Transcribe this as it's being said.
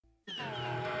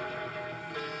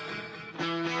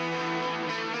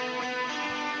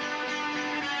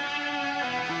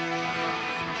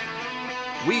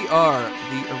We are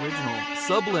the original,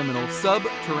 subliminal,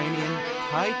 subterranean,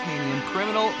 titanium,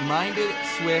 criminal-minded,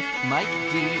 swift, Mike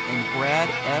D. and Brad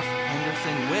F.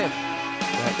 Henderson with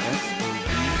that SOV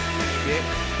shit.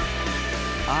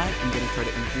 I am going to try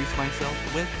to introduce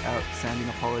myself without sounding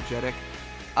apologetic.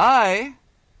 I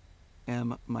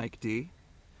am Mike D.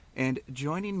 And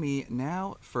joining me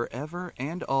now, forever,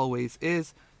 and always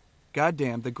is,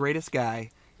 goddamn, the greatest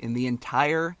guy in the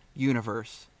entire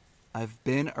universe. I've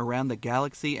been around the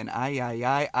galaxy, and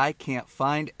I can't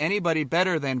find anybody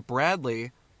better than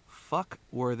Bradley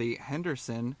Fuckworthy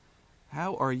Henderson.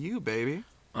 How are you, baby?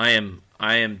 I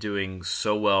am doing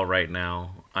so well right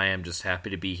now. I am just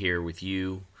happy to be here with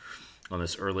you on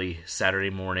this early Saturday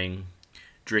morning,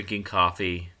 drinking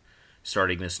coffee,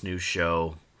 starting this new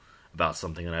show about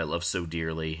something that I love so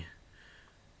dearly,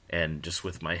 and just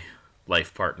with my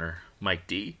life partner, Mike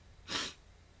D.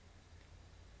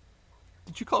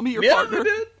 Did you call me your Yeah, partner? I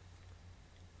did.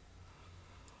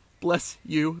 Bless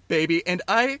you, baby. And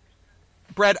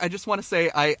Brad, I just want to say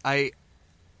I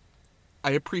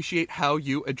appreciate how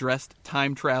you addressed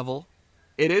time travel.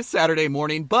 It is Saturday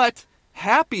morning, but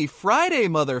happy Friday,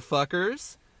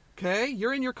 motherfuckers. Okay?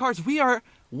 You're in your cars. We are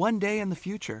one day in the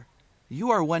future.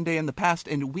 You are one day in the past,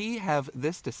 and we have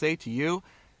this to say to you.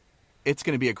 It's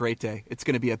going to be a great day. It's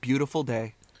going to be a beautiful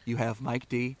day. You have Mike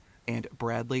D. and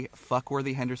Bradley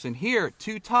Fuckworthy Henderson here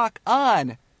to talk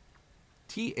on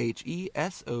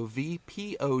THESOVPOD.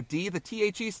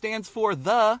 The THE stands for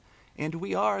the, and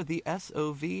we are the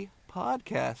SOV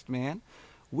podcast, man.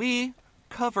 We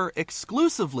cover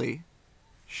exclusively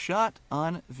shot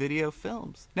on video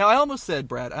films. Now, I almost said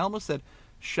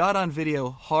shot on video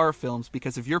horror films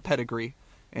because of your pedigree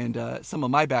and some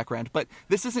of my background, but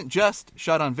this isn't just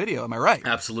shot on video, am I right?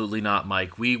 Absolutely not,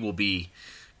 Mike. We will be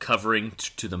covering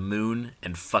to the moon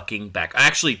and fucking back.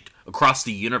 Actually, across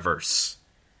the universe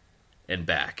and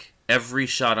back. Every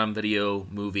shot on video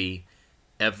movie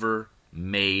ever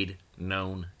made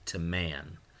known to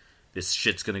man. This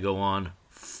shit's gonna go on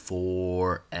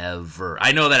forever.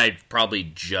 I know that I probably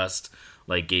just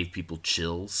gave people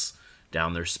chills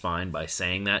down their spine by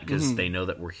saying that because they know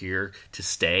that we're here to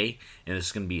stay and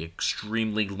it's gonna be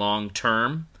extremely long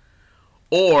term.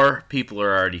 Or people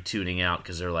are already tuning out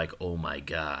because they're like, oh my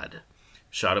god,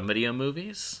 shot on video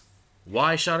movies?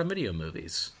 Why shot on video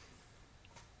movies?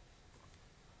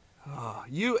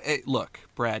 Look,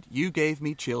 Brad, you gave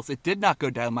me chills. It did not go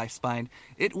down my spine.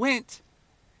 It went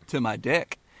to my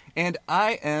dick. And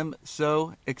I am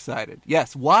so excited.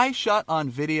 Yes, why shot on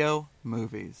video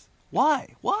movies?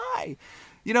 Why?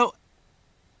 You know,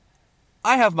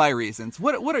 I have my reasons.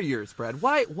 What are yours, Brad?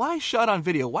 Why shot on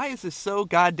video? Why is this so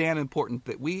goddamn important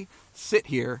that we sit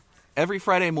here every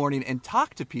Friday morning and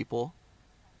talk to people?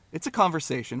 It's a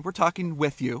conversation. We're talking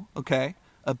with you, okay,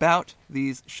 about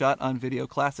these shot on video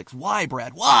classics. Why,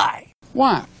 Brad? Why?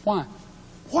 Why?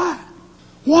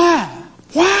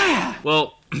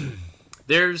 Well,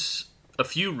 there's a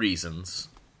few reasons,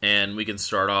 and we can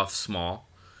start off small.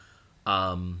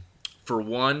 For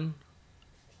one,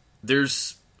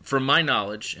 from my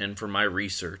knowledge and from my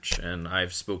research, and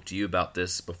I've spoke to you about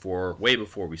this before, way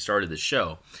before we started the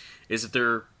show, is that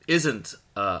there isn't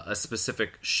a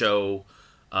specific show,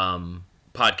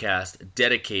 podcast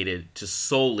dedicated to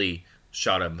solely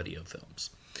shot on video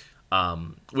films.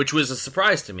 Which was a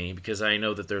surprise to me because I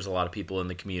know that there's a lot of people in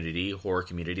the community, horror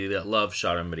community, that love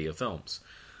shot on video films.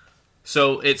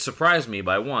 So it surprised me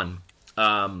by one,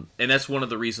 and that's one of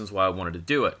the reasons why I wanted to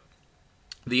do it.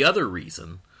 The other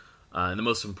reason, and the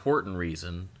most important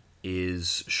reason,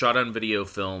 is shot on video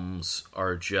films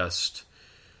are just,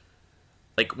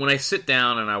 when I sit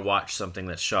down and I watch something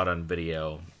that's shot on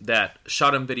video, that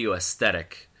shot on video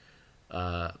aesthetic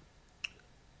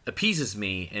appeases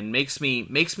me and makes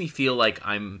me feel like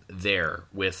I'm there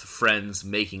with friends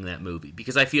making that movie,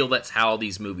 because I feel that's how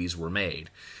these movies were made.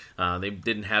 They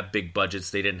didn't have big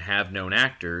budgets. They didn't have known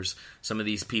actors. Most of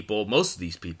these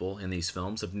people in these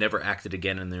films have never acted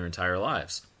again in their entire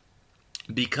lives,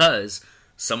 because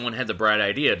someone had the bright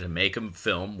idea to make a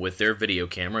film with their video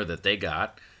camera that they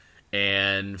got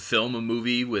and film a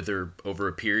movie over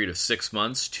a period of 6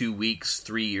 months, 2 weeks,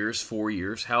 3 years, 4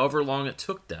 years, however long it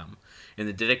took them, and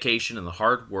the dedication and the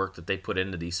hard work that they put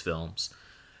into these films.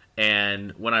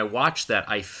 And when I watch that,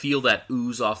 I feel that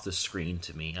ooze off the screen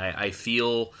to me. I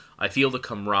feel the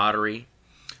camaraderie.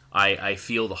 I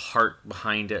feel the heart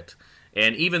behind it.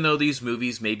 And even though these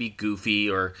movies may be goofy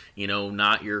or,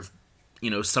 not your,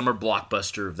 summer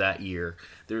blockbuster of that year,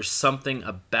 there's something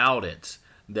about it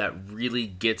that really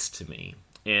gets to me.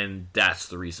 And that's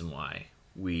the reason why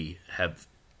we have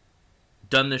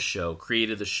done this show,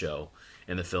 created the show,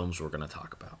 and the films we're going to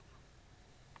talk about.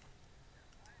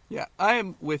 Yeah, I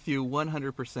am with you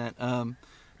 100%.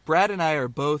 Brad and I are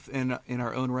both in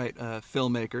our own right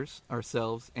filmmakers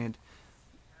ourselves, and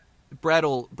Brad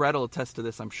will attest to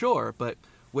this, I'm sure. But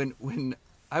when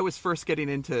I was first getting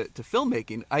into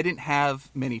filmmaking, I didn't have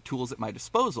many tools at my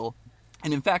disposal,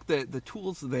 and in fact, the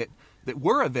tools that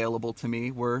were available to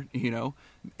me were, in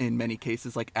many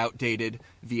cases, like outdated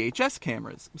VHS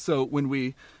cameras. So when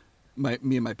me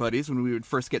and my buddies, when we would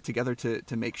first get together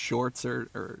to make shorts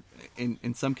or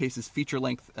in some cases feature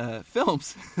length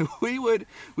films, we would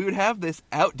have this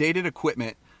outdated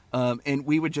equipment, and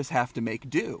we would just have to make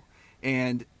do.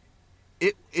 And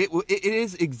it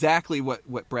is exactly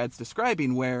what Brad's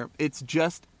describing, where it's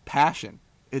just passion.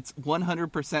 It's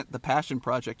 100% the passion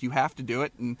project. You have to do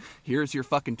it, and here's your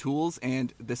fucking tools,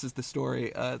 and this is the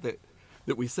story that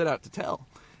we set out to tell.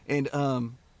 And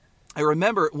I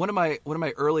remember one of my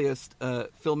earliest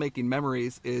filmmaking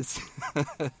memories is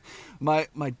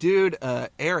my dude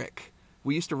Eric.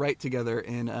 We used to write together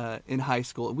in high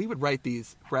school, and we would write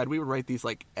these, Brad. We would write these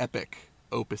like epic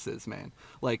opuses, man.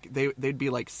 Like they'd be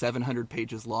like 700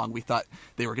 pages long. We thought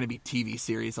they were going to be TV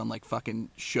series on like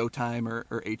fucking Showtime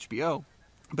or HBO.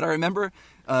 But I remember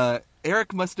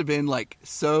Eric must have been like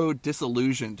so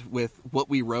disillusioned with what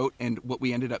we wrote and what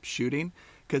we ended up shooting,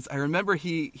 because I remember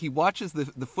he watches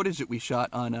the footage that we shot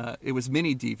on it was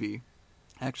mini DV.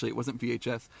 Actually, it wasn't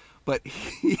VHS, but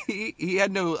he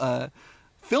had no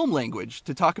film language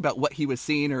to talk about what he was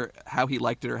seeing or how he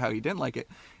liked it or how he didn't like it.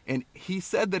 And he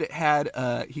said that it had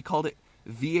he called it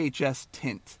VHS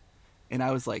tint. And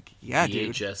I was like, yeah,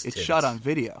 dude, it's shot on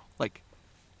video. Like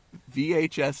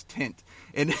VHS tint.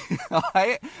 And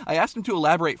I asked him to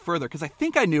elaborate further, because I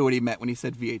think I knew what he meant when he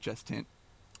said VHS tint.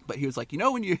 But he was like,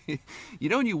 when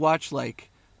you watch like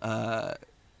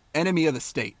Enemy of the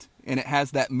State and it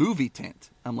has that movie tint.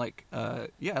 I'm like,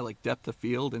 yeah, like depth of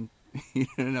field and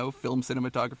film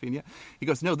cinematography. And yeah, he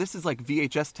goes, no, this is like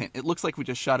VHS tint. It looks like we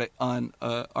just shot it on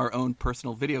our own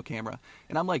personal video camera.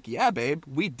 And I'm like, yeah, babe,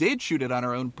 we did shoot it on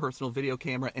our own personal video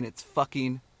camera, and it's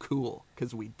fucking cool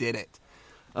because we did it.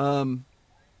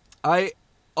 I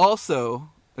also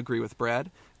agree with Brad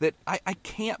that I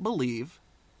can't believe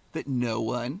that no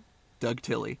one, Doug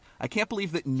Tilley, I can't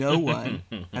believe that no one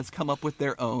has come up with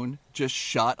their own just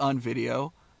shot on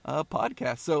video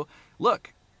podcast. So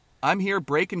look, I'm here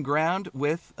breaking ground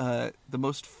with the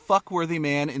most fuckworthy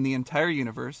man in the entire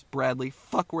universe, Bradley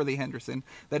Fuckworthy Henderson.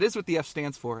 That is what the F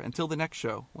stands for, until the next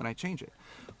show when I change it.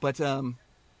 But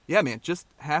yeah, man, just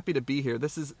happy to be here.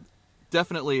 This is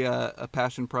definitely a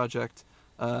passion project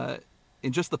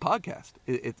in just the podcast.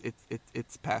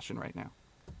 It's passion right now.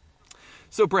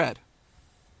 So, Brad,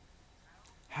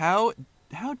 how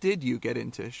did you get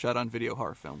into shot on video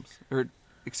horror films? Or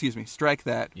excuse me, strike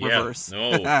that. Yeah, reverse.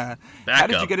 No. How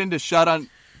did you get into shot on?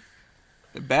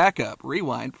 Back up.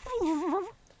 Rewind.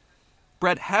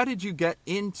 Brad, how did you get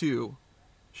into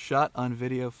shot on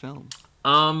video films?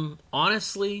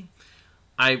 Honestly,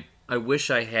 I wish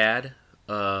I had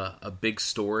a big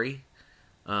story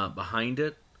behind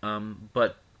it.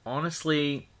 But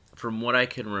honestly, from what I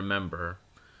can remember,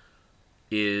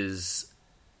 is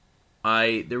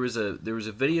there was a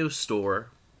video store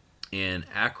in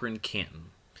Akron, Canton.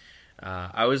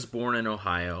 I was born in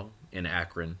Ohio, in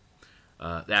Akron,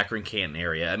 the Akron-Canton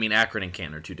area. I mean, Akron and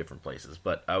Canton are two different places,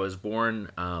 but I was born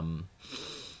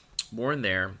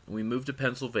there. We moved to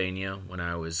Pennsylvania when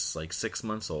I was like 6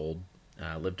 months old.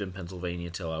 Lived in Pennsylvania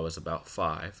till I was about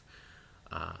 5.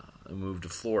 I moved to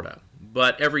Florida.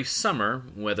 But every summer,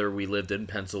 whether we lived in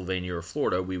Pennsylvania or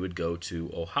Florida, we would go to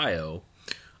Ohio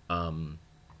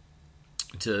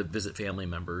to visit family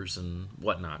members and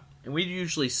whatnot. And we'd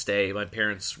usually stay. My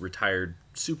parents retired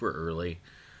super early,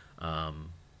 and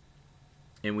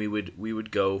we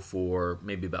would go for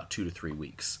maybe about 2 to 3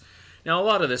 weeks. Now, a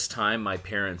lot of this time, my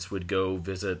parents would go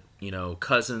visit,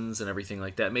 cousins and everything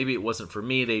like that. Maybe it wasn't for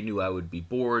me. They knew I would be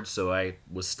bored, so I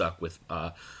was stuck with,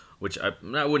 which I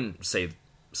wouldn't say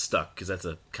stuck, because that's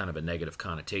a kind of a negative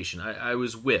connotation. I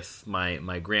was with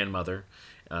my grandmother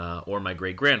or my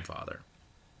great-grandfather.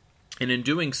 And in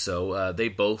doing so, they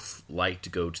both liked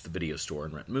to go to the video store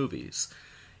and rent movies.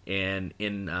 And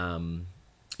in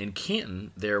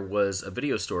Canton, there was a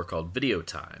video store called Video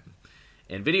Time.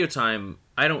 And Video Time,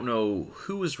 I don't know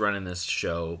who was running this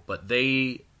show, but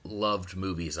they loved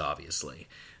movies, obviously.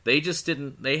 They just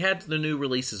didn't... They had the new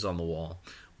releases on the wall,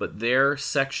 but their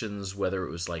sections, whether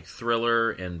it was like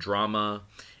thriller and drama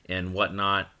and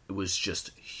whatnot, it was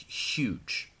just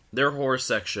huge. Their horror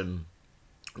section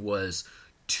was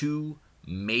 2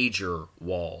 major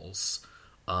walls.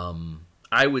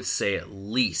 I would say at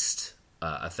least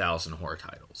 1,000 horror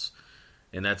titles.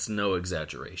 and that's no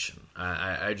exaggeration.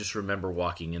 I just remember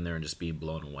walking in there and just being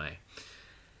blown away.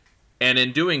 And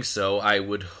in doing so, I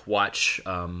would watch,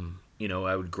 I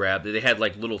would grab, they had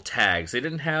like little tags. They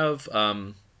didn't have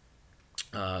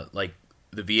like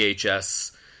the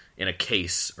VHS in a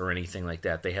case or anything like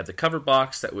that. They had the cover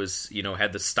box that was,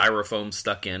 had the styrofoam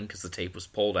stuck in because the tape was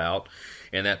pulled out,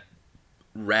 and that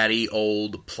ratty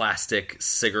old plastic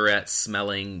cigarette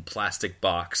smelling plastic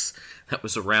box that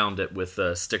was around it with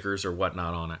stickers or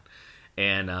whatnot on it.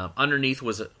 And underneath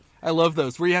was I love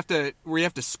those where you have to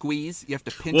squeeze, you have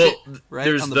to pinch it, right?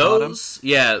 There's on the those, bottom.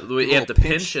 yeah. You have to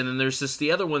pinch, and then there's just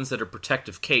the other ones that are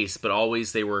protective case, but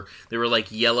always they were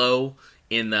like yellow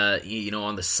in the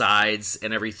on the sides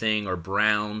and everything, or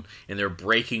brown, and they're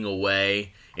breaking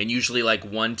away, and usually like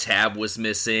one tab was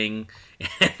missing,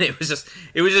 and it was just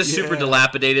super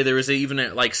dilapidated. There was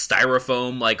even like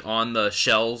styrofoam like on the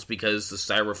shelves because the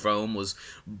styrofoam was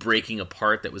breaking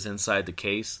apart that was inside the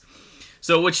case.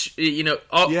 So, which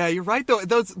yeah, you're right though.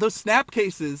 Those snap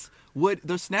cases would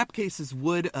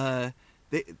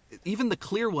even the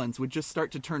clear ones would just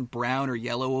start to turn brown or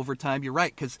yellow over time. You're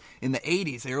right, because in the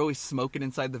 80s they were always smoking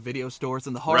inside the video stores,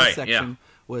 and the horror section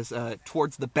was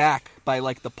towards the back by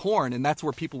like the porn, and that's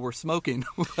where people were smoking.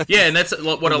 Yeah, and that's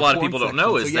what a lot of people don't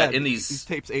know is that in these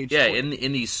tapes aged. Yeah,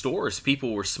 in these stores,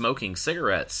 people were smoking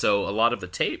cigarettes, so a lot of the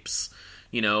tapes,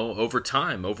 over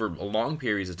time, over long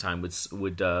periods of time,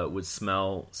 would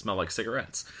smell like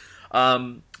cigarettes.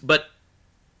 But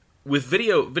with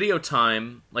video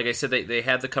time, like I said, they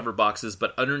had the cover boxes,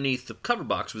 but underneath the cover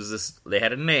box was this. They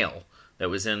had a nail that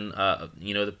was in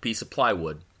the piece of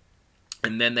plywood,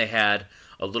 and then they had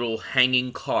a little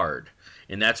hanging card,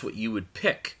 and that's what you would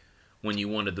pick when you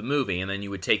wanted the movie, and then you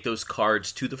would take those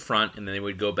cards to the front, and then they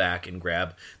would go back and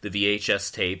grab the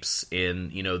VHS tapes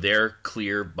in, their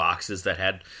clear boxes that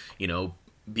had,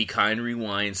 Be Kind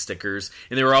Rewind stickers,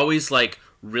 and they were always, like,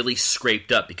 really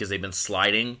scraped up because they've been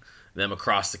sliding them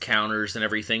across the counters and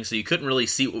everything, so you couldn't really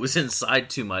see what was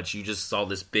inside too much. You just saw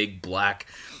this big black,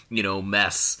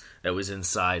 mess that was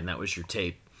inside, and that was your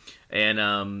tape. And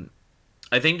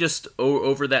I think just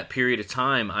over that period of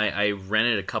time, I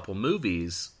rented a couple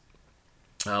movies.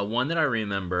 One that I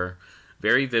remember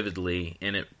very vividly,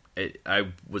 and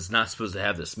I was not supposed to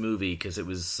have this movie because it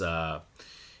was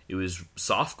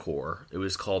softcore. It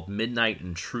was called Midnight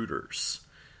Intruders,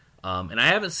 and I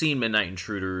haven't seen Midnight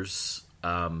Intruders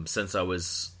since I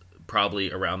was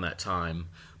probably around that time.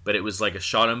 But it was like a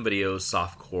shot-on-video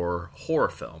softcore horror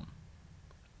film,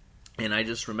 and I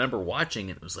just remember watching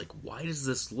it. It was like, why does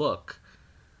this look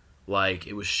like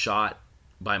it was shot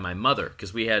by my mother?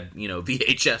 Because we had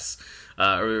VHS.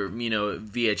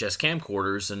 VHS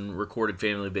camcorders and recorded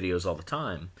family videos all the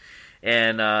time.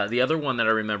 And the other one that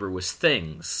I remember was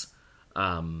Things.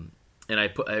 And I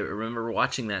remember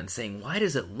watching that and saying, why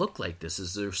does it look like this?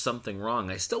 Is there something wrong?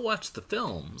 I still watched the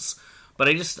films, but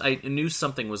I knew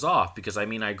something was off because,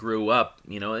 I grew up,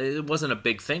 it wasn't a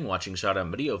big thing watching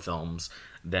shot-on-video films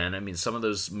then. Some of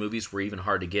those movies were even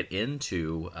hard to get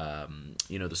into,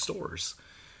 the stores.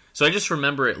 So I just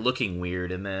remember it looking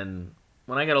weird, and then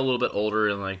when I got a little bit older,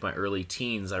 in like my early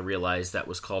teens, I realized that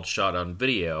was called shot on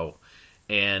video,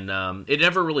 and it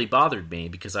never really bothered me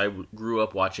because I grew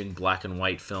up watching black and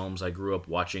white films. I grew up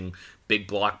watching big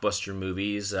blockbuster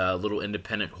movies, little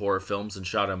independent horror films, and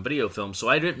shot on video films. So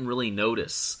I didn't really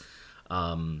notice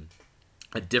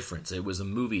a difference. It was a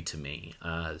movie to me.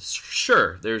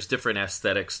 Sure, there's different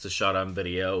aesthetics to shot on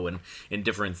video and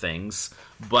different things,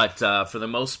 but for the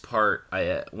most part,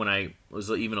 when I was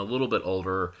even a little bit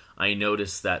older, I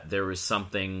noticed that there was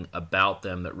something about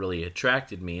them that really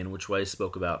attracted me, and which way I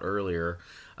spoke about earlier,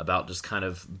 about just kind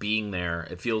of being there.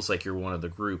 It feels like you're one of the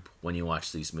group when you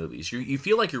watch these movies. You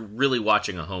feel like you're really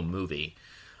watching a home movie,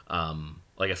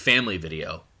 like a family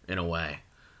video in a way,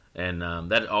 and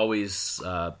that always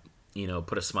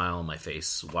put a smile on my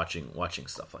face watching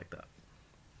stuff like that.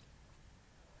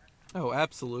 Oh,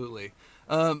 absolutely.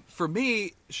 For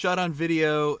me, shot on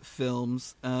video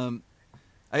films,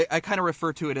 I kind of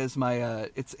refer to it as my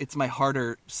it's my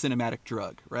harder cinematic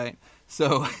drug, right?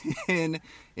 So in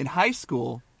high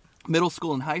school, middle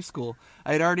school and high school,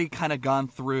 I had already kind of gone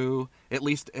through, at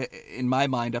least in my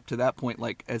mind up to that point,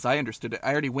 like as I understood it,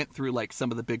 I already went through like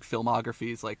some of the big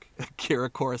filmographies like Akira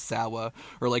Kurosawa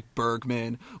or like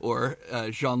Bergman or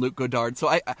Jean-Luc Godard. So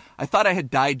I thought I had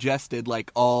digested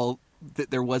like all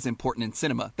that there was important in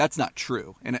cinema. That's not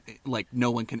true. And like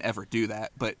no one can ever do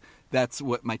that, but that's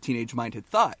what my teenage mind had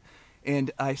thought.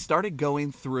 And I started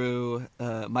going through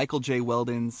Michael J.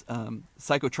 Weldon's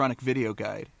Psychotronic Video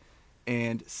Guide.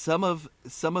 And some of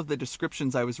the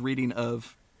descriptions I was reading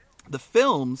of the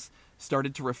films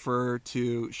started to refer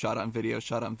to shot on video.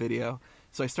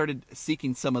 So I started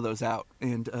seeking some of those out.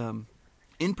 And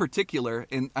in particular,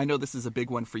 and I know this is a big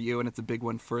one for you, and it's a big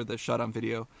one for the shot on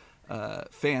video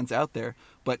fans out there,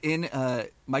 but in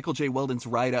Michael J. Weldon's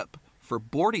write-up for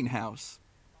Boarding House,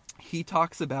 he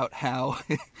talks about how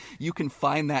you can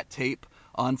find that tape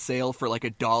on sale for like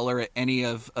 $1 at any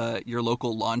of your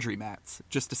local laundromats,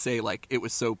 just to say like it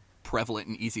was so prevalent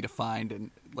and easy to find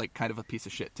and like kind of a piece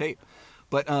of shit tape.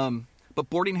 But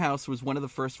Boarding House was one of the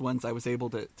first ones I was able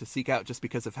to seek out just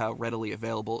because of how readily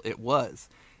available it was.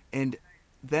 And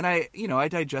then I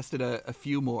digested a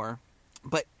few more.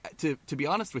 But to be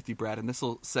honest with you, Brad, and this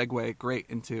will segue great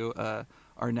into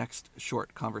our next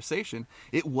short conversation,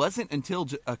 it wasn't until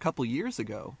a couple years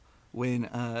ago when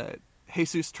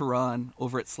Jesus Turan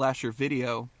over at Slasher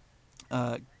Video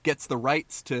gets the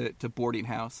rights to Boarding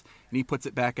House, and he puts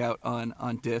it back out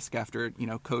on disc after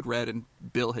Code Red and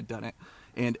Bill had done it.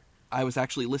 And I was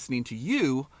actually listening to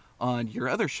you on your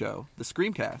other show, the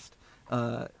Screamcast,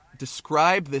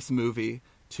 describe this movie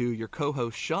to your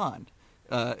co-host Sean,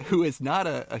 who is not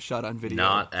a shot on video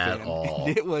not fan. at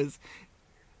all.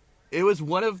 It was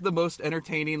one of the most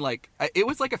entertaining, it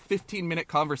was like a 15-minute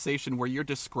conversation where you're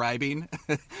describing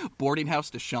Boarding House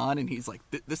to Sean, and he's like,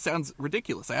 this sounds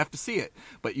ridiculous, I have to see it.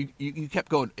 But you kept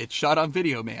going, it's shot on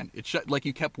video, man. It's shot, like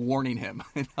you kept warning him.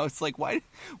 And I was like, why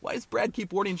does Brad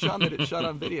keep warning Sean that it's shot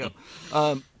on video?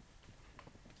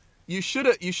 You should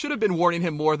have been warning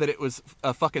him more that it was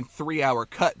a fucking 3-hour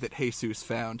cut that Jesus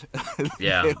found.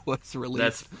 Yeah. It was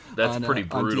released. That's on, pretty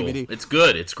brutal. on DVD. It's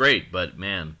good. It's great, but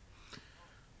man.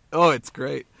 Oh, it's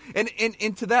great.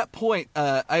 And to that point,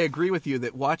 I agree with you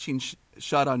that watching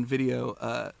shot on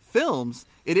video films,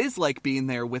 it is like being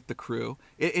there with the crew.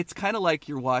 It's kind of like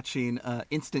you're watching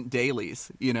instant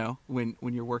dailies, when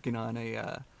you're working on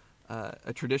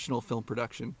a traditional film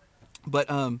production. But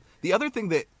the other thing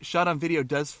that shot on video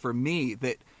does for me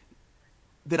that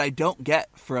I don't get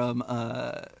from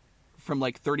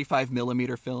like 35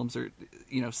 millimeter films or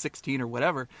 16 or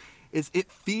whatever is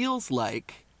it feels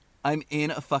like I'm in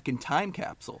a fucking time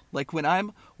capsule. Like when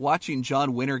I'm watching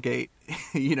John Wintergate,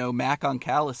 Mac on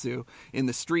Kalamazoo in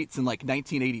the streets in like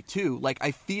 1982, like I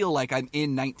feel like I'm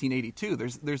in 1982.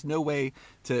 There's no way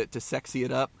to sexy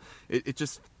it up. It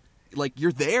just, like,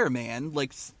 you're there, man.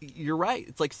 Like, you're right.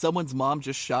 It's like someone's mom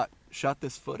just shot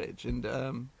this footage,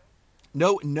 and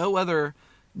no other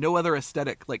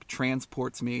aesthetic like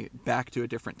transports me back to a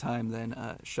different time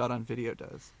than shot on video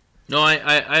does. No,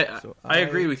 I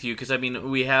agree with you, because I mean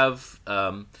we have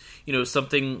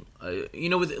something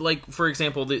with, like, for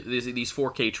example, these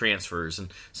 4K transfers,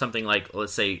 and something like,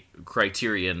 let's say,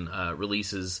 Criterion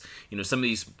releases some of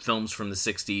these films from the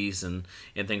 60s and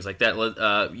things like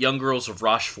that. Young Girls of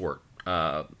Rochefort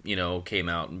came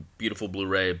out, and beautiful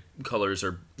Blu-ray colors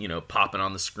are popping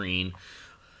on the screen.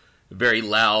 Very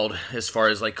loud as far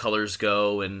as like colors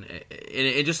go, and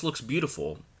it just looks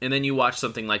beautiful. And then you watch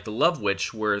something like The Love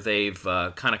Witch, where they've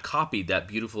kind of copied that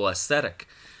beautiful aesthetic,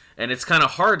 and it's kind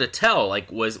of hard to tell, like,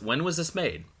 when was this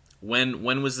made? When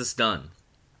was this done?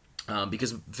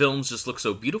 Because films just look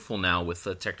so beautiful now with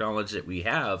the technology that we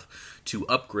have to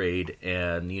upgrade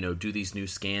and do these new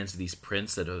scans of these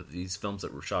prints that are these films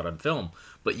that were shot on film.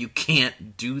 But you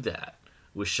can't do that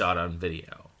with shot on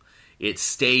video. It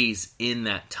stays in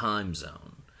that time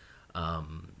zone.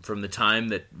 From the time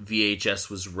that VHS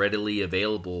was readily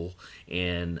available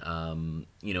and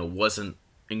wasn't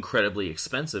incredibly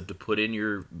expensive to put in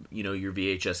your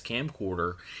VHS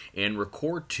camcorder and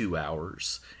record 2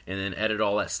 hours and then edit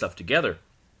all that stuff together.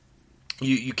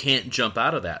 You can't jump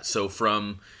out of that. So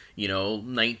from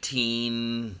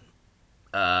 19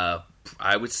 I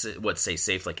would say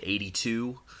safe like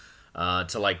 82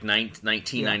 to like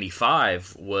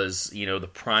 1995 was the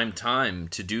prime time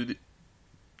to do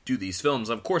these films.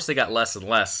 Of course, they got less and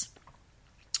less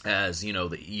as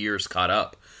the years caught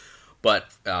up, but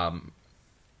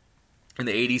in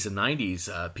the 80s and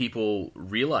 90s, people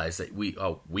realized that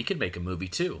we could make a movie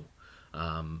too,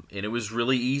 and it was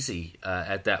really easy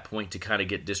at that point to kind of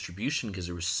get distribution, because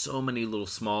there were so many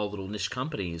small little niche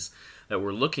companies that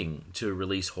were looking to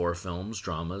release horror films,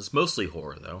 dramas, mostly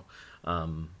horror though.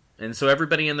 And so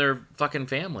everybody in their fucking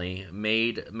family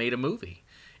made a movie,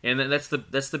 and that's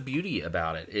the beauty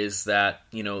about it, is that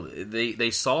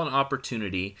they saw an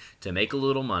opportunity to make a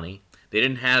little money. They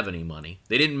didn't have any money.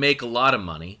 They didn't make a lot of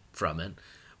money from it,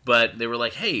 but they were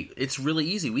like, hey, it's really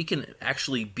easy. We can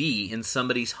actually be in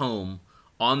somebody's home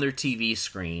on their TV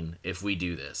screen if we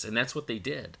do this, and that's what they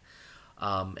did.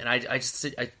 And I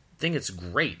think it's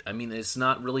great. I mean, it's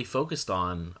not really focused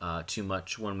on too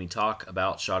much when we talk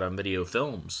about shot on video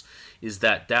films, is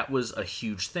that was a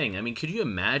huge thing. I mean, could you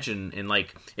imagine in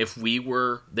like if we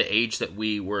were the age that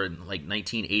we were in like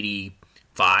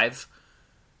 1985,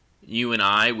 you and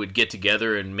I would get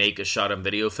together and make a shot on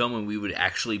video film and we would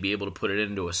actually be able to put it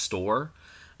into a store?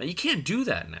 Now, you can't do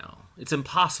that now. It's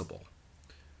impossible.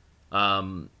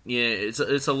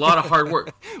 It's a lot of hard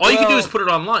work. All you can do is put it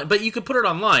online, but you could put it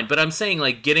online. But I'm saying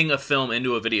like getting a film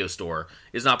into a video store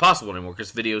is not possible anymore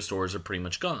because video stores are pretty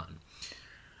much gone.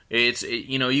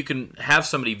 You can have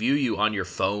somebody view you on your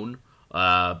phone,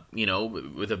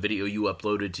 with a video you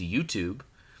uploaded to YouTube.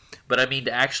 But I mean,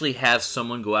 to actually have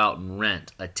someone go out and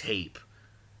rent a tape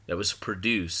that was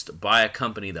produced by a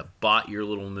company that bought your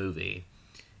little movie,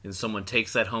 and someone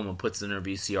takes that home and puts it in their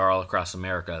VCR all across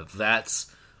America,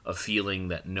 that's a feeling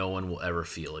that no one will ever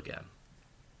feel again.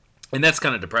 And that's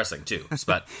kind of depressing too.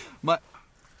 But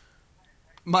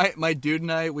my dude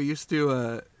and I, we used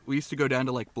to go down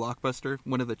to like Blockbuster,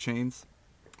 one of the chains.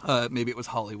 Maybe it was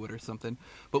Hollywood or something.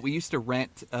 But we used to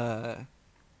rent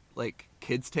like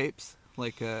kids tapes,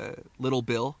 like Little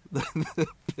Bill, the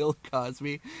Bill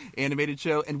Cosby animated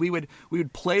show, and we would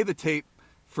play the tape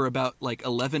for about like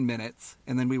 11 minutes,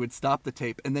 and then we would stop the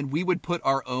tape, and then we would put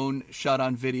our own shot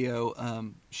on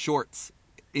video shorts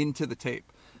into the tape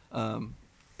and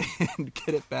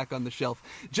get it back on the shelf,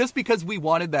 just because we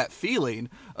wanted that feeling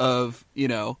of,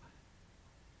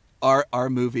 our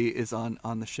movie is on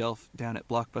the shelf down at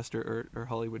Blockbuster or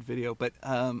Hollywood Video. But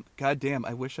goddamn,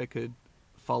 I wish I could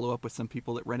follow up with some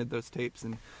people that rented those tapes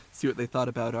and see what they thought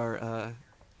about our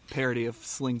parody of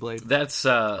Sling Blade.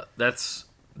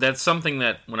 That's something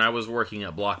that when I was working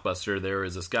at Blockbuster, there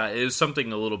was this guy. It was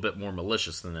something a little bit more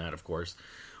malicious than that, of course,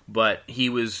 but he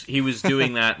was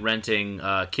doing that, renting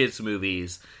kids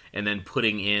movies and then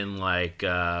putting in like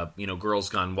Girls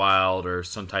Gone Wild or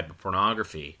some type of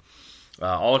pornography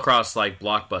all across like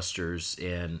Blockbusters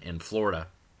in Florida.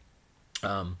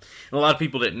 And a lot of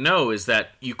people didn't know is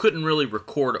that you couldn't really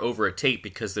record over a tape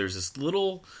because there's this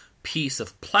little piece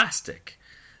of plastic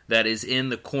that is in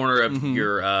the corner of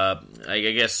your, I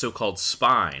guess, so-called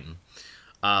spine,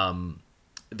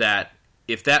 that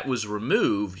if that was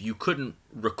removed, you couldn't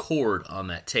record on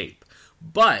that tape.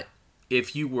 But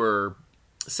if you were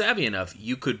savvy enough,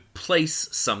 you could place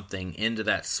something into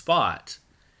that spot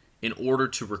in order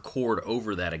to record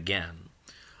over that again.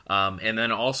 And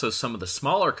then also some of the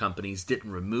smaller companies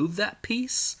didn't remove that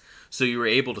piece, so you were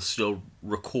able to still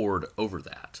record over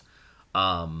that.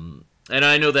 And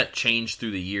I know that changed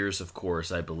through the years, of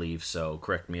course, I believe, so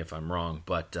correct me if I'm wrong.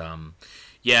 But,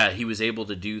 he was able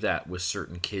to do that with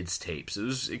certain kids' tapes. It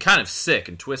was kind of sick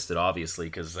and twisted, obviously,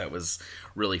 because that was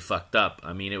really fucked up.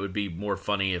 I mean, it would be more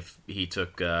funny if he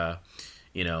took,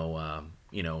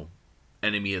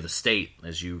 Enemy of the State,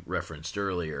 as you referenced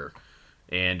earlier,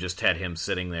 and just had him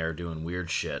sitting there doing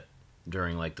weird shit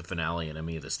during, like, the finale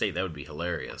Enemy of the State. That would be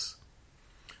hilarious.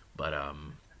 But,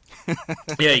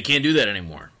 yeah, you can't do that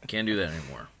anymore.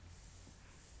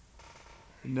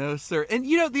 No, sir. And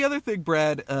the other thing,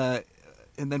 Brad, and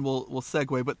then we'll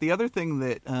segue. But the other thing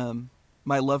that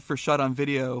my love for shot on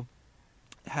video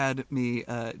had me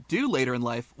do later in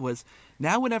life was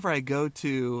now whenever I go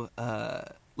to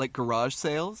like garage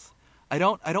sales, I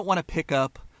don't want to pick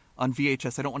up on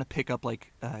VHS. I don't want to pick up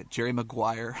like Jerry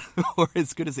Maguire or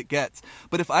As Good as It Gets.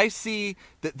 But if I see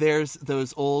that there's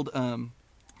those old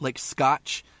like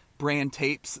Scotch brand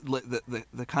tapes,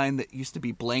 the kind that used to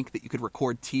be blank that you could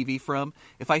record TV from.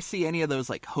 If I see any of those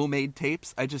like homemade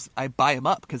tapes, I buy them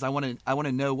up because I want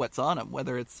to know what's on them,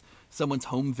 whether it's someone's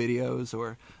home videos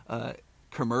or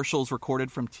commercials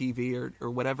recorded from TV or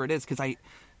whatever it is. Because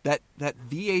that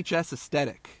VHS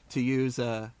aesthetic, to use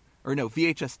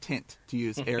VHS tint, to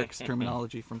use Eric's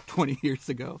terminology from 20 years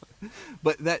ago,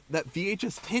 but that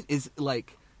VHS tint is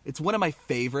like, it's one of my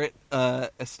favorite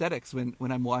aesthetics when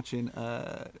I'm watching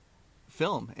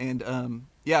film, and I'm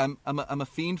a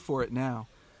fiend for it now.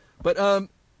 But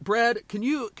Brad, can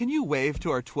you wave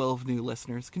to our 12 new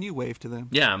listeners? Can you wave to them?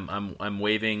 Yeah, I'm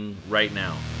waving right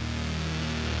now.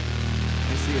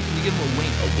 I see it. Can you give them a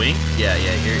wink? A wink? Yeah.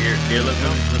 Here.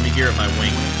 Let me hear my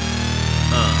wink.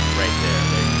 Right there.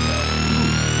 There you go.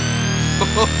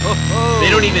 They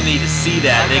don't even need to see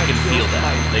that. They can feel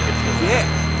that. They can feel that.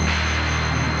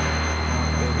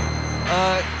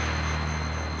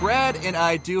 Brad and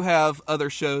I do have other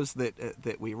shows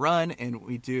that we run, and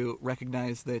we do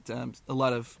recognize that a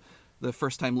lot of the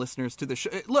first-time listeners to the show.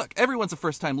 Look, everyone's a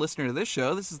first-time listener to this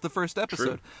show. This is the first episode.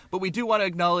 True. But we do want to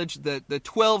acknowledge the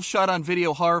 12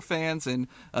 shot-on-video horror fans and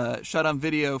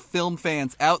shot-on-video film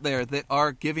fans out there that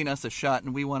are giving us a shot,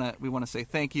 and we want to say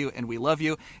thank you, and we love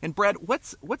you. And Brad,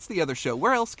 what's the other show?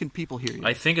 Where else can people hear you?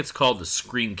 I think it's called the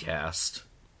Screamcast.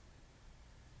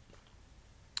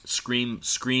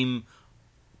 Screamcast,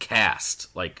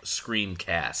 like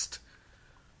Screamcast.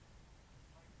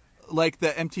 Like the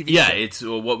MTV Yeah, show. it's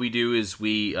what we do is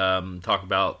we talk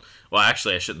about. Well,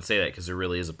 actually, I shouldn't say that because there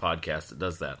really is a podcast that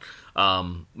does that.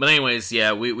 But anyways,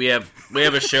 yeah, we have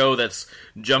a show that's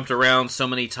jumped around so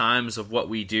many times of what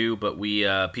we do, but we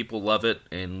people love it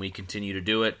and we continue to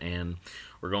do it, and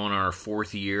we're going on our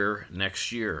 4th year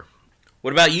next year.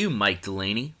 What about you, Mike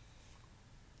Delaney?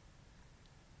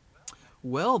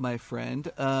 Well, my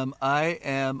friend, I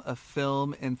am a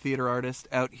film and theater artist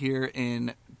out here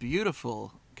in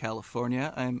beautiful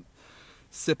California. I'm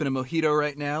sipping a mojito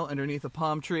right now underneath a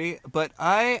palm tree, but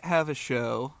I have a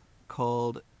show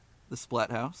called The Splat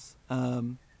House.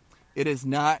 It is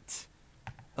not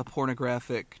a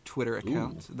pornographic Twitter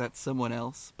account. Ooh. That's someone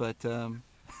else, but I'll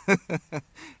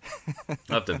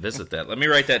have to visit that. Let me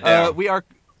write that down. we are.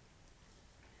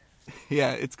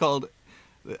 Yeah, it's called.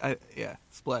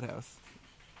 Splat House.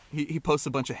 He posts a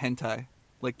bunch of hentai,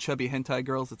 like chubby hentai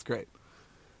girls. It's great.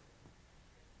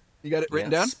 You got it written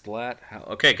down? Splat House.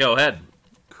 Okay, go ahead.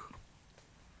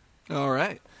 All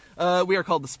right. We are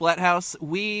called The Splat House.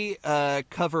 We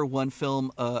cover one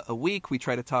film a week. We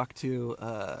try to talk to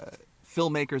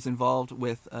filmmakers involved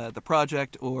with the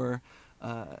project or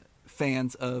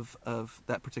fans of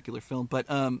that particular film. But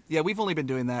we've only been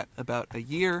doing that about a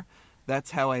year.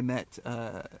 That's how I met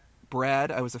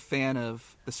Brad. I was a fan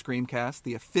of the Screamcast,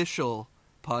 the official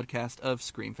podcast of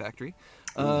Scream Factory.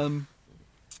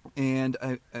 And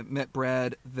I met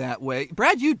Brad that way.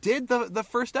 Brad, you did the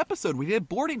first episode. We did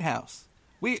Boarding House.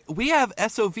 We have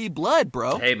SOV blood,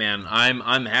 bro. Hey man,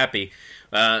 I'm happy.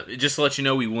 Just to let you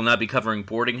know, we will not be covering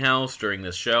Boarding House during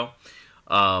this show.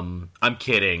 I'm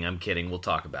kidding. We'll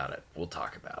talk about it.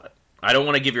 I don't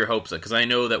want to give your hopes up because I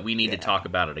know that we need to talk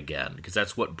about it again because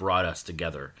that's what brought us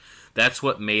together. That's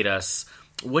what made us.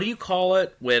 What do you call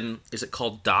it? Is it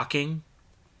called docking?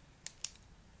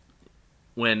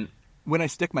 When I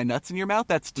stick my nuts in your mouth,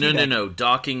 that's teabag. No.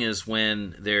 Docking is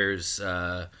when there's.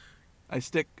 I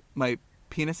stick my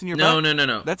penis in your butt?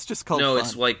 No. That's just called No, fun.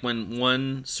 it's like when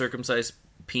one circumcised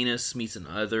penis meets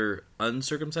another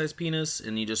uncircumcised penis,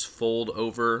 and you just fold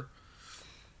over.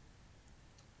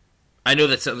 I know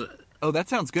that sounds. Oh, that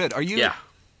sounds good. Are you? Yeah.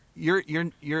 You're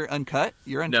uncut.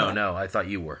 You're uncut. No. I thought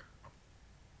you were.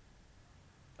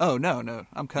 Oh no,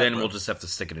 I'm cut. Then bro. we'll just have to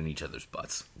stick it in each other's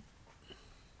butts.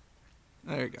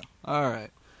 There you go. All right.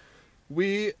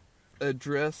 We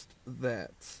addressed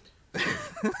that.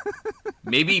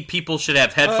 Maybe people should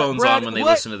have headphones Brad, on when they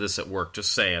what? listen to this at work.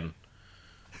 Just saying.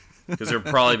 Because there'll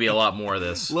probably be a lot more of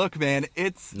this. Look, man,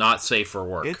 it's Not safe for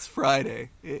work. It's Friday.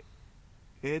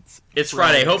 It's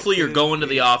Friday. Hopefully you're It going is to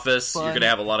the a office. fun, You're going to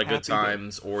have a lot of good happy day.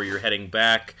 times, or you're heading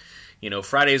back. You know,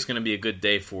 Friday is going to be a good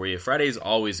day for you. Friday is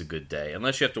always a good day,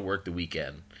 unless you have to work the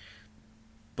weekend.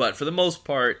 But for the most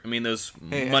part, I mean, those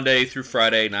Monday through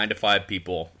Friday, 9 to 5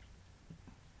 people,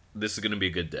 this is going to be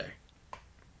a good day.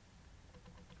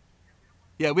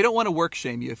 Yeah, we don't want to work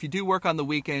shame you. If you do work on the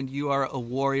weekend, you are a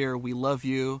warrior. We love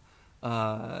you.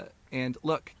 And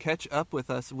look, catch up with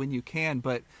us when you can.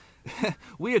 But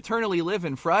we eternally live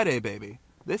in Friday, baby.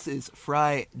 This is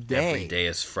Friday. Every day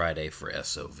is Friday for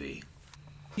SOV.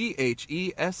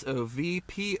 THESOVPOD.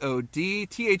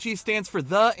 THE stands for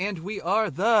the, and we are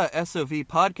the SOV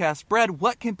podcast. Brad,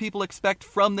 what can people expect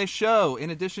from this show in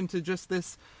addition to just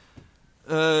this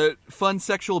fun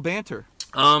sexual banter?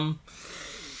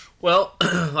 Well,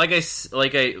 like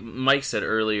Mike said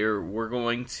earlier, we're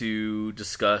going to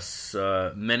discuss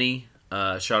many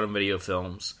shot on video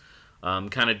films,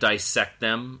 kind of dissect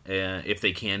them if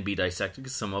they can be dissected,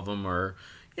 because some of them are,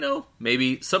 you know,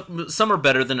 maybe some are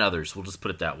better than others. We'll just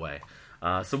put it that way.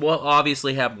 So we'll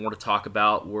obviously have more to talk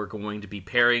about. We're going to be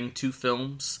pairing 2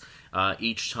 films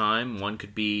each time. One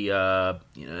could be,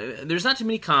 there's not too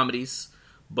many comedies,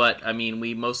 but I mean,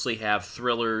 we mostly have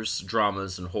thrillers,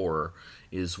 dramas, and horror.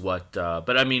 Is what,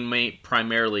 but I mean,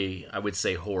 primarily, I would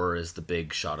say horror is the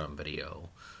big shot on video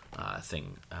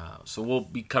thing. So we'll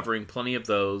be covering plenty of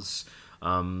those,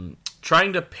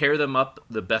 trying to pair them up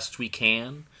the best we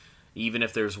can, even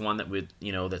if there's one that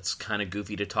that's kind of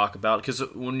goofy to talk about. Because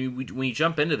when you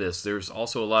jump into this, there's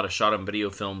also a lot of shot on video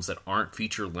films that aren't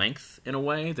feature length in a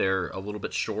way. They're a little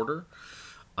bit shorter,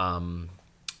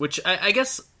 which I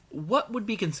guess what would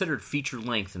be considered feature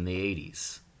length in the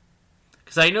 80s.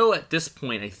 Because I know at this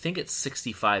point, I think it's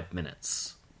 65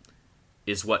 minutes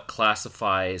is what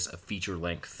classifies a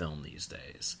feature-length film these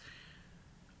days.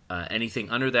 Anything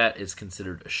under that is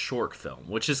considered a short film,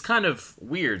 which is kind of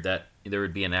weird that there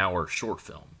would be an hour short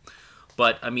film.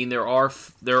 But I mean, there are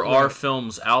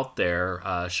films out there,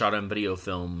 shot on video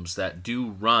films that do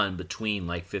run between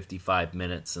like 55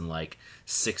 minutes and like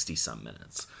 60 some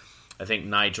minutes. I think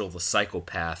Nigel the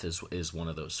Psychopath is one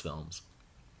of those films.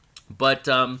 But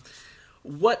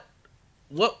what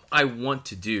I want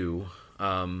to do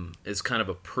is kind of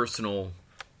a personal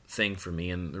thing for me,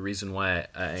 and the reason why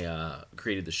I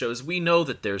created the show is we know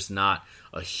that there's not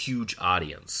a huge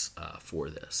audience for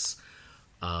this,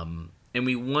 and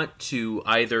we want to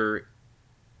either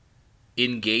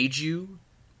engage you,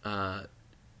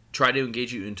 try to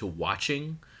engage you into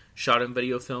watching shot on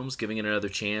video films, giving it another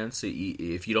chance.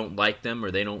 If you don't like them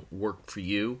or they don't work for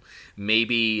you,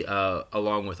 maybe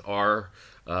along with our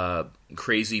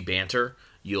crazy banter,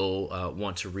 you'll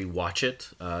want to rewatch it.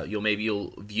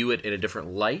 You'll view it in a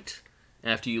different light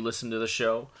after you listen to the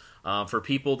show. For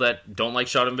people that don't like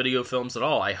shot on video films at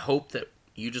all, I hope that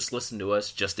you just listen to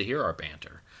us just to hear our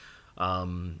banter.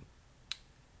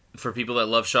 For people that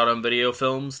love shot on video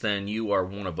films, then you are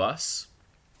one of us,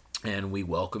 and we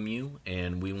welcome you,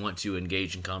 and we want to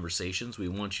engage in conversations. We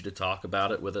want you to talk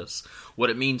about it with us,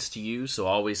 what it means to you, so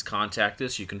always contact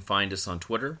us. You can find us on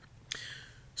Twitter.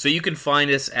 So you can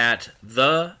find us at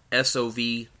the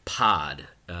SOVPod.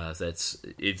 That's,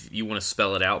 if you want to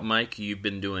spell it out, Mike, you've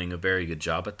been doing a very good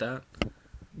job at that.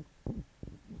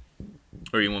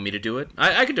 Or you want me to do it?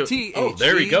 I can do it. T-H-E. Oh,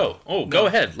 there we go. Oh, go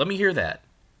ahead. Let me hear that.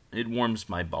 It warms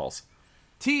my balls.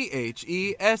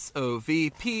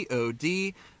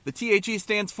 THESOVPOD. The THE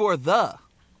stands for the.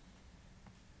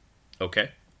 Okay.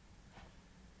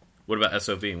 What about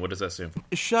SOV? What does that stand for?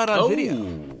 Shot on video.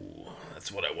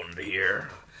 That's what I wanted to hear.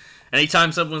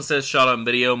 Anytime someone says shot on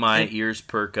video, my ears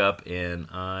perk up and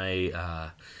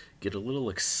I get a little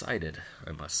excited,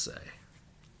 I must say.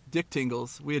 Dick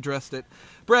tingles. We addressed it.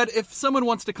 Brad, if someone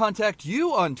wants to contact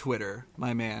you on Twitter,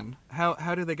 my man,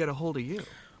 how do they get a hold of you?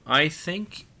 I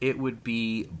think it would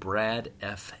be Brad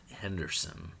F.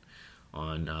 Henderson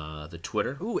on the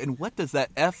Twitter. Ooh, and what does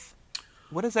that F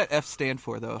stand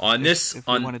for, though? On this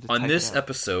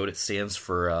episode, it stands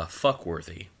for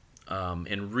fuckworthy.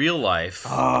 In real life,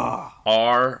 in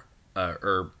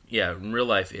real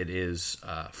life, it is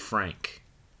Frank.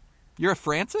 You're a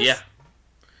Francis? Yeah.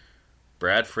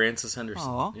 Brad Francis Henderson.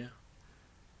 Aww. Yeah.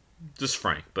 Just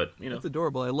Frank, but, you know. That's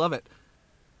adorable. I love it.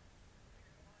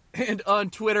 And on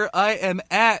Twitter, I am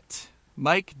at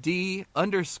Mike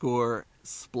D_splat.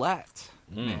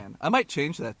 Man, I might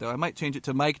change that, though. I might change it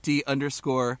to Mike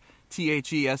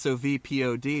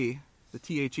D_THESOVPOD. The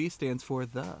THE stands for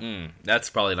the. That's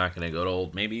probably not going to go to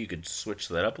old. Maybe you could switch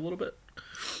that up a little bit.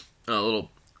 Put a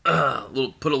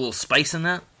little spice in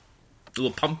that. A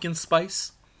little pumpkin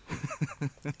spice.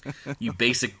 You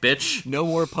basic bitch. No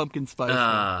more pumpkin spice.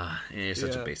 You're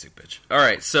such a basic bitch. All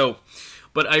right, so,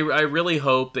 but I really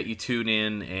hope that you tune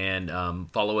in and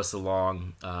follow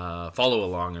along.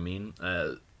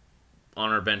 On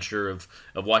our venture of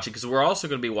watching, because we're also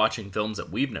going to be watching films that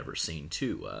we've never seen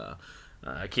too.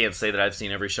 I can't say that I've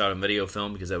seen every shot on video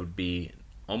film because that would be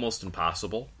almost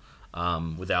impossible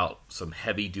without some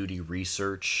heavy-duty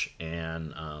research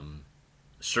and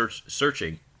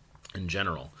searching in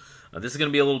general. This is going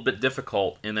to be a little bit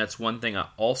difficult, and that's one thing I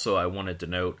wanted to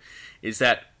note, is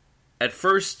that at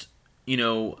first,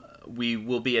 we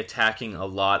will be attacking a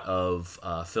lot of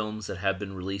films that have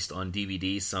been released on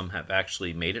DVD. Some have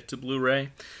actually made it to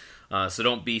Blu-ray. So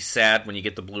don't be sad when you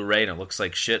get the Blu-ray and it looks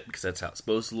like shit, because that's how it's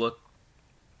supposed to look.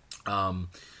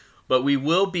 But we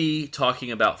will be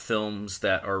talking about films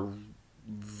that are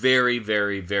very,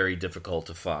 very, very difficult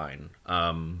to find.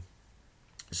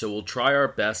 So we'll try our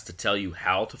best to tell you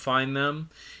how to find them.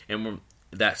 And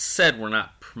that said, we're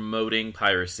not promoting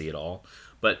piracy at all.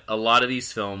 But a lot of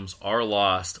these films are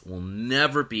lost, will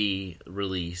never be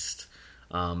released,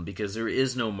 because there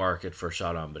is no market for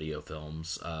shot-on-video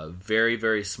films. Very,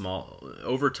 very small.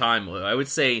 Over time, I would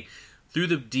say, through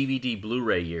the DVD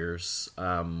Blu-ray years,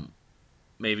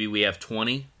 maybe we have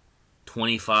 20,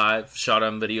 25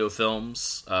 shot-on-video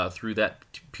films through that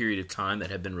period of time that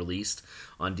have been released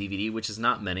on DVD, which is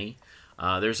not many.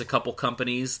 There's a couple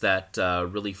companies that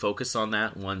really focus on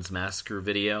that. One's Massacre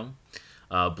Video.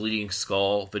 Bleeding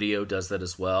Skull Video does that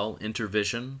as well.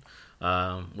 Intervision,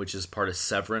 which is part of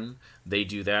Severin, they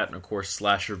do that. And of course,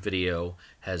 Slasher Video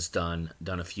has done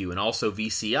a few. And also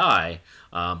VCI.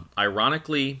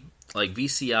 Ironically, like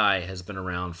VCI has been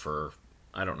around for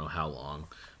I don't know how long.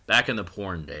 Back in the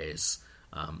porn days,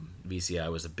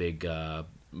 VCI was a big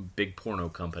big porno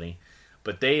company.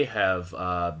 But they have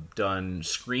done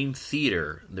Scream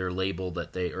Theater, their label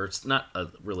that they, or it's not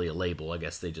really a label, I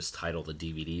guess they just title the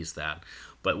DVDs that.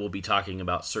 But we'll be talking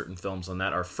about certain films on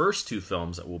that. Our first two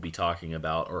films that we'll be talking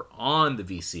about are on the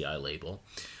VCI label.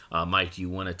 Mike, do you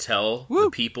want to tell the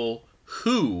people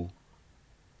who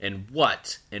and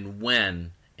what and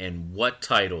when and what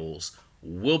titles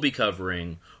we'll be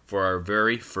covering for our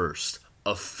very first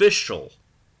official,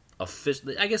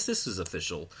 I guess this is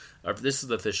official. This is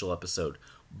the official episode,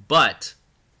 but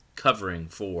covering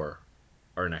for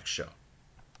our next show.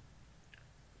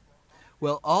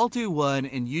 Well, I'll do one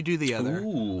and you do the other.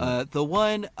 The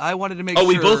one I wanted to make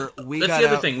we sure both. we that's got the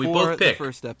other out thing. We for both pick. The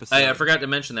first episode. I forgot to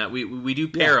mention that we do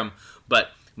pair them,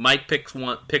 but Mike picks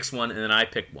one, and then I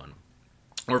pick one,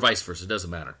 or vice versa. It doesn't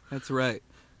matter. That's right.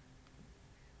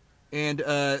 And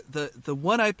the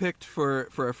one I picked for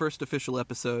our first official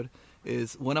episode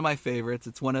is one of my favorites.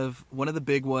 It's one of the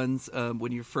big ones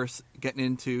when you're first getting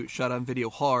into shot on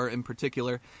video horror in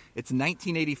particular. It's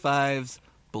 1985's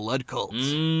Blood Cult.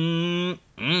 I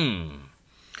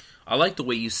like the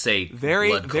way you say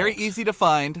Blood Cult. Very easy to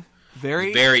find.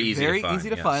 Very easy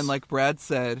to find, like Brad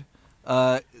said.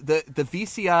 The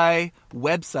VCI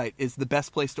website is the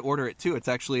best place to order it too. It's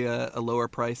actually a lower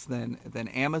price than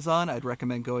Amazon. I'd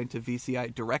recommend going to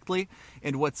VCI directly.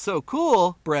 And what's so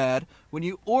cool, Brad, when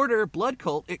you order Blood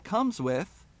Cult, it comes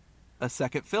with a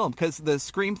second film because the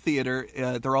Scream Theater,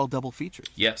 they're all double features.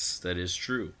 Yes, that is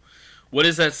true. What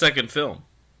is that second film?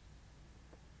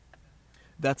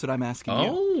 That's what I'm asking you.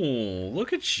 Oh,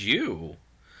 look at you.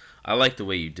 I like the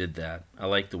way you did that. I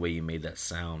like the way you made that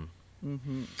sound.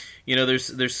 Mm-hmm. You know,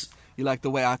 there's. You like the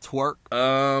way I twerk?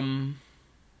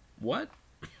 What?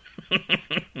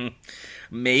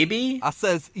 Maybe. I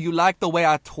says you like the way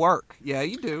I twerk. Yeah,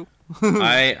 you do.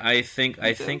 I think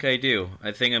I do.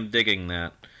 I think I'm digging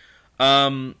that.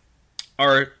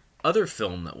 Our other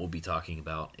film that we'll be talking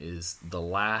about is The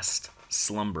Last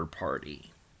Slumber Party.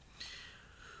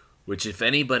 Which, if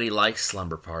anybody likes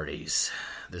slumber parties,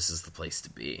 this is the place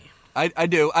to be. I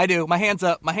do. My hands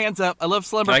up. I love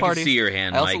slumber parties. I can see your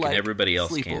hand, Mike, and everybody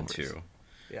else can too.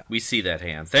 Yeah. We see that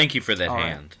hand. Thank you for that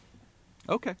hand.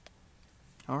 Right. Okay.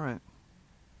 All right.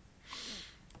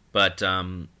 But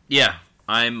yeah,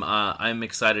 I'm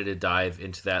excited to dive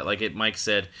into that. Like Mike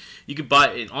said, you could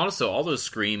buy. And also, all those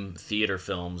Scream Theater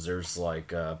films. There's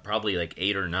like probably like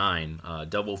 8 or 9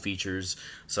 double features.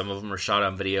 Some of them are shot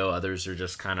on video. Others are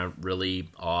just kind of really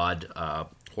odd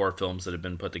horror films that have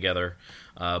been put together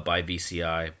by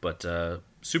VCI. But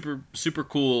super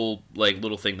cool like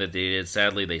little thing that they did.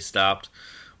 Sadly, they stopped.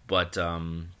 But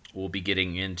we'll be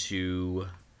getting into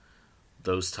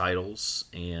those titles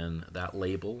and that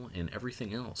label and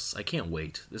everything else. I can't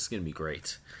wait. This is going to be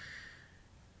great.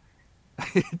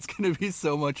 It's going to be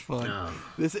so much fun.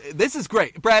 This is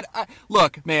great. Brad,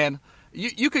 look, man,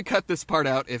 you could cut this part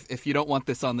out if you don't want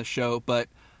this on the show, but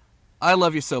I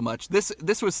love you so much.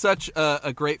 This was such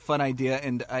a great, fun idea,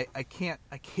 and I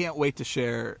can't wait to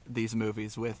share these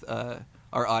movies with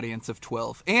our audience of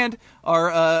 12 and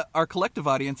our collective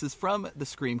audiences from the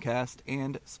Screamcast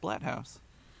and Splathouse.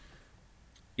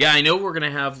 Yeah, I know we're going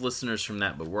to have listeners from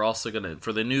that, but we're also going to,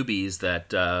 for the newbies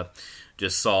that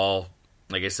just saw,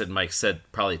 like I said, Mike said,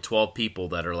 probably 12 people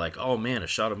that are like, oh man, a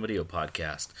Shot on Video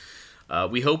podcast.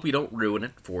 We hope we don't ruin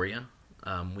it for you.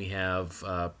 We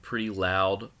have pretty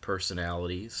loud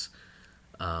personalities,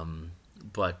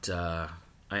 but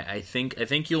I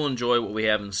think you'll enjoy what we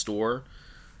have in store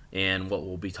and what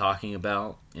we'll be talking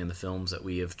about in the films that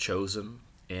we have chosen.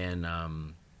 And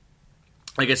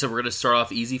like I said, we're going to start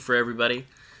off easy for everybody.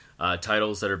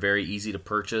 Titles that are very easy to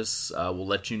purchase. We'll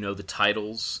let you know the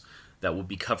titles that we'll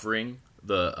be covering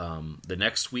the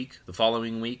next week, the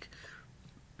following week.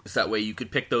 So that way you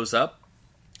could pick those up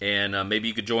and maybe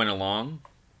you could join along.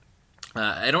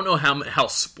 I don't know how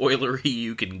spoilery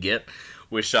you can get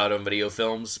with Shot on Video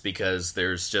films because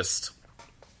there's just,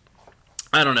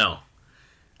 I don't know.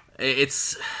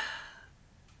 It's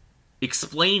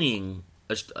explaining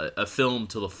a film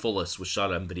to the fullest with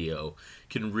Shot on Video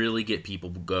can really get people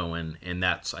going, and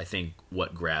that's, I think,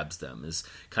 what grabs them, is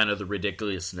kind of the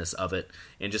ridiculousness of it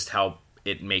and just how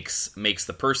it makes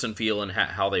the person feel and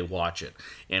how they watch it.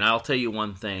 And I'll tell you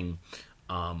one thing,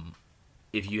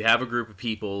 if you have a group of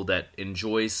people that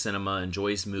enjoys cinema,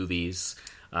 enjoys movies,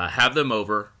 have them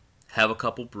over, have a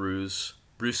couple brewskis.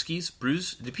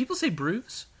 Do people say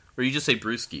brews? Or you just say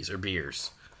brewskis or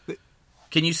beers?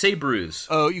 Can you say brews?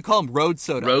 Oh, you call them road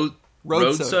soda.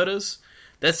 Road sodas?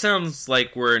 That sounds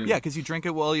like we're in... Yeah, because you drink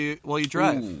it while you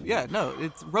drive. Ooh. Yeah, no,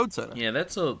 it's road soda. Yeah,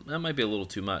 that might be a little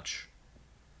too much.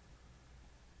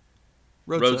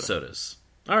 Road sodas.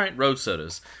 All right, road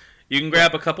sodas. You can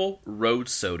grab a couple road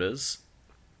sodas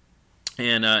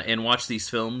and watch these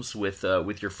films with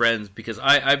your friends, because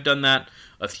I've done that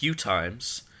a few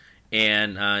times,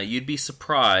 and you'd be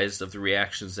surprised of the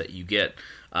reactions that you get.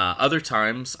 Other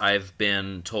times, I've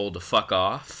been told to fuck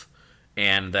off,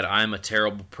 and that I'm a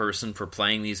terrible person for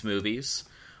playing these movies.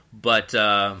 But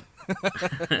I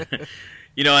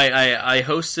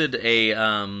hosted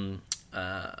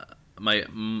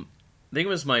I think it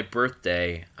was my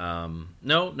birthday.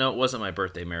 No, it wasn't my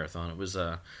birthday marathon. It was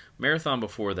a marathon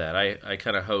before that. I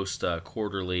kind of host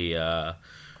quarterly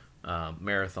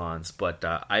marathons, but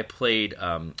I played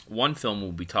one film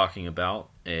we'll be talking about.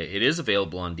 It is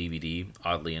available on DVD,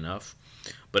 oddly enough,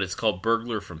 but it's called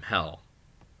Burglar from Hell.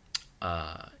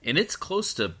 And it's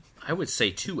close to, I would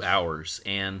say, 2 hours,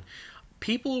 and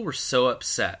people were so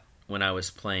upset when I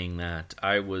was playing that.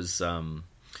 I was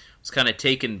kind of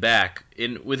taken back.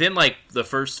 Within like the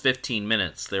first 15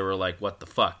 minutes, they were like, what the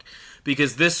fuck?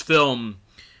 Because this film,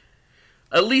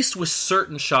 at least with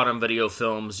certain shot-on-video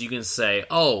films, you can say,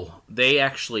 oh, they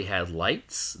actually had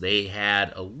lights. They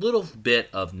had a little bit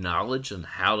of knowledge on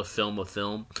how to film a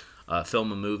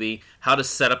movie, how to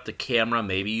set up the camera,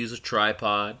 maybe use a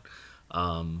tripod.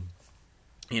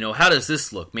 How does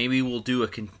this look? Maybe we'll do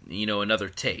another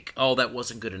take. Oh, that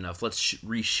wasn't good enough. Let's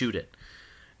reshoot it.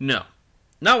 No,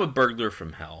 not with Burglar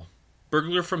from Hell.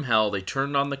 Burglar from Hell, they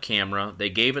turned on the camera, they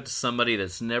gave it to somebody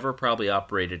that's never probably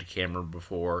operated a camera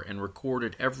before, and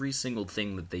recorded every single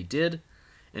thing that they did,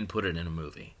 and put it in a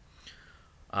movie.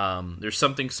 There's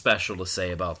something special to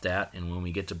say about that, and when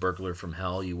we get to Burglar from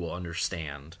Hell, you will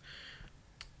understand.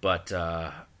 But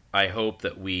I hope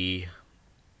that we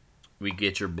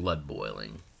get your blood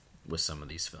boiling with some of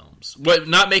these films. But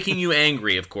not making you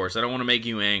angry, of course. I don't want to make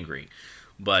you angry.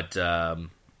 But,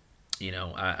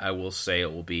 I will say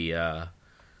it will be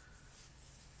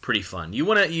pretty fun.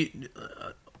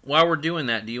 While we're doing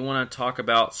that, do you want to talk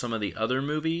about some of the other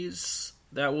movies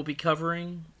that we'll be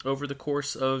covering over the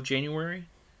course of January?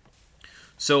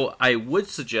 So I would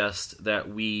suggest that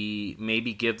we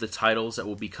maybe give the titles that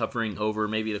we'll be covering over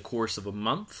maybe the course of a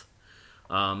month,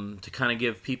 to kind of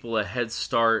give people a head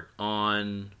start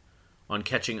on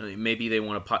catching. Maybe they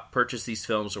want to purchase these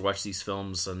films or watch these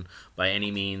films, and by any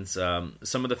means.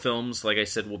 Some of the films, like I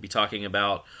said, we'll be talking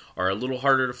about are a little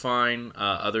harder to find.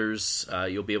 Others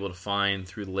you'll be able to find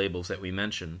through the labels that we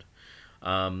mentioned.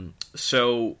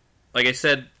 So, like I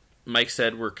said, Mike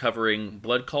said, we're covering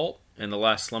Blood Cult and The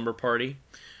Last Slumber Party,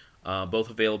 both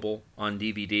available on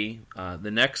DVD.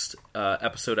 The next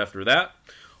episode after that,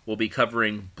 we'll be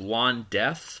covering Blonde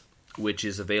Death, which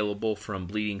is available from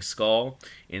Bleeding Skull,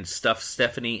 and Stuff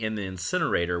Stephanie in the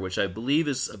Incinerator, which I believe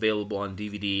is available on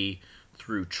DVD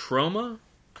through Troma.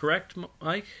 Correct,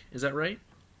 Mike? Is that right?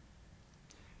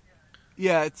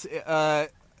 Yeah, it's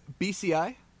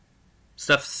BCI.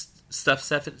 Stuff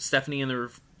Stephanie in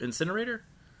the Incinerator?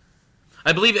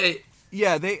 I believe it...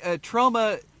 Yeah, they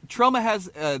Troma has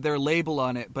their label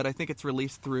on it, but I think it's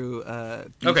released through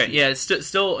BC. Okay, yeah, it's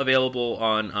still available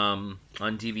on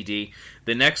DVD.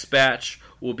 The next batch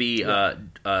will be a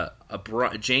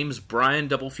James Bryan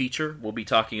double feature. We'll be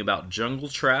talking about Jungle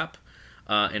Trap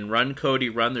and Run, Cody,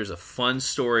 Run. There's a fun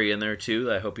story in there, too,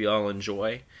 that I hope you all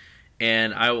enjoy.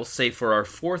 And I will say for our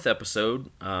fourth episode,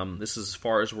 this is as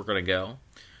far as we're going to go,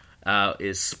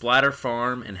 is Splatter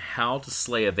Farm and How to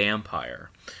Slay a Vampire.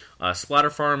 Splatter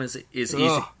Farm is easy.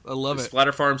 I love it.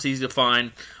 Splatter Farm's easy to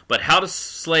find, but How to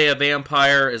Slay a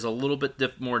Vampire is a little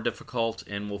bit more difficult,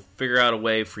 and we'll figure out a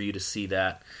way for you to see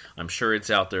that. I'm sure it's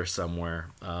out there somewhere,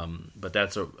 but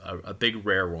that's a big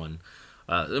rare one.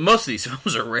 Most of these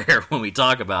films are rare when we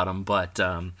talk about them, but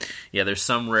there's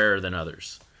some rarer than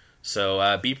others.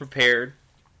 So be prepared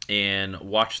and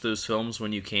watch those films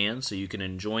when you can, so you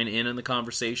can join in the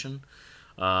conversation.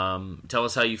 Tell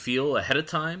us how you feel ahead of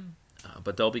time.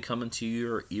 But they'll be coming to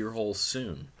your ear hole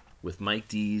soon with Mike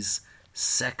D's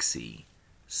sexy,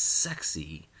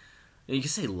 you can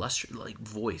say lustrous, like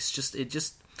voice.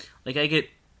 Like I get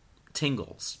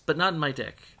tingles, but not in my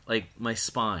dick, like my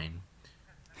spine.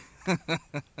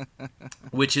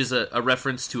 Which is a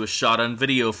reference to a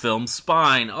shot-on-video film,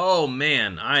 Spine. Oh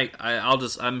man,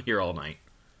 I'm here all night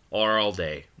or all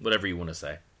day, whatever you want to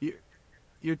say.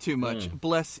 You're too much.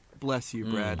 Bless you,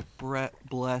 Brad.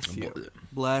 Bless you.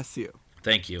 Bless you.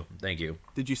 Thank you.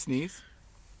 Did you sneeze?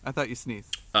 I thought you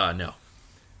sneezed. No.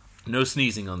 No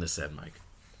sneezing on this end, Mike.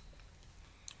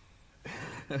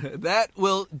 That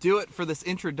will do it for this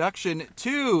introduction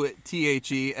to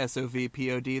THE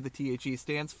SOVPOD. The THE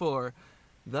stands for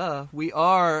We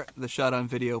Are the Shot on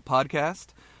Video Podcast.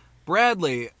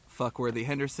 Bradley Fuckworthy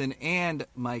Henderson and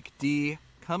Mike D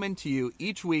coming to you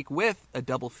each week with a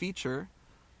double feature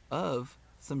of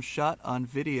some shot on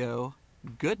video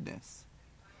goodness.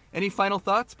 Any final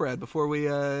thoughts, Brad, before we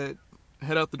head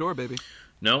out the door, baby?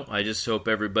 No, I just hope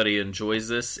everybody enjoys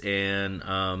this, and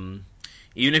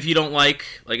even if you don't like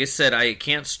I said, I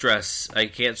can't stress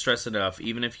enough,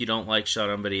 even if you don't like shot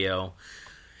on video,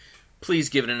 please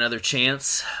give it another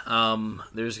chance.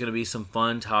 There's going to be some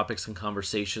fun topics and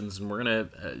conversations, and we're going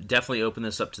to definitely open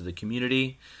this up to the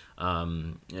community.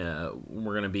 We're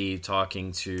going to be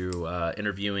talking to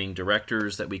interviewing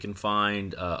directors that we can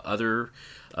find, other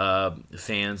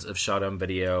fans of shot on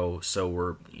video. So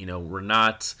we're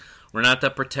not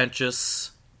that pretentious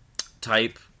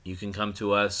type. You can come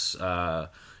to us. We're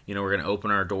going to open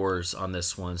our doors on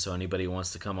this one. So anybody who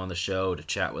wants to come on the show to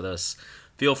chat with us,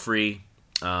 feel free.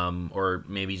 Or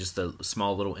maybe just a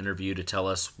small little interview to tell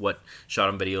us what shot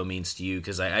on video means to you,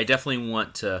 because I definitely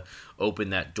want to open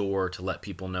that door to let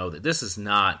people know that this is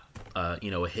not a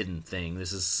hidden thing.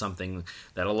 This is something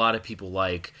that a lot of people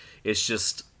like.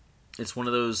 It's one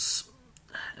of those.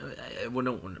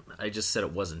 I just said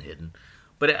it wasn't hidden,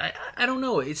 but I don't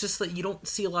know. It's just that you don't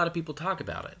see a lot of people talk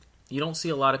about it. You don't see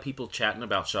a lot of people chatting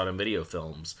about shot on video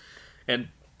films, and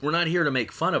we're not here to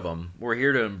make fun of them. We're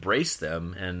here to embrace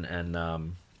them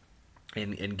and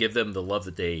give them the love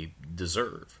that they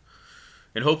deserve.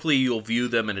 And hopefully you'll view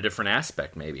them in a different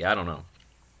aspect, maybe. I don't know.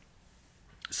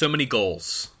 So many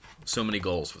goals. So many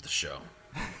goals with the show.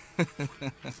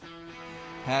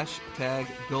 Hashtag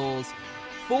goals.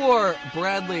 For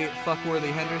Bradley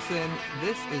Fuckworthy Henderson,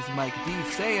 this is Mike D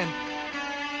saying,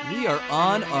 we are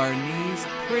on our knees.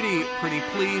 Pretty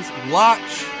please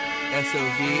watch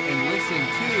SOV and listen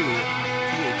to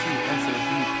THE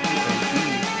SOV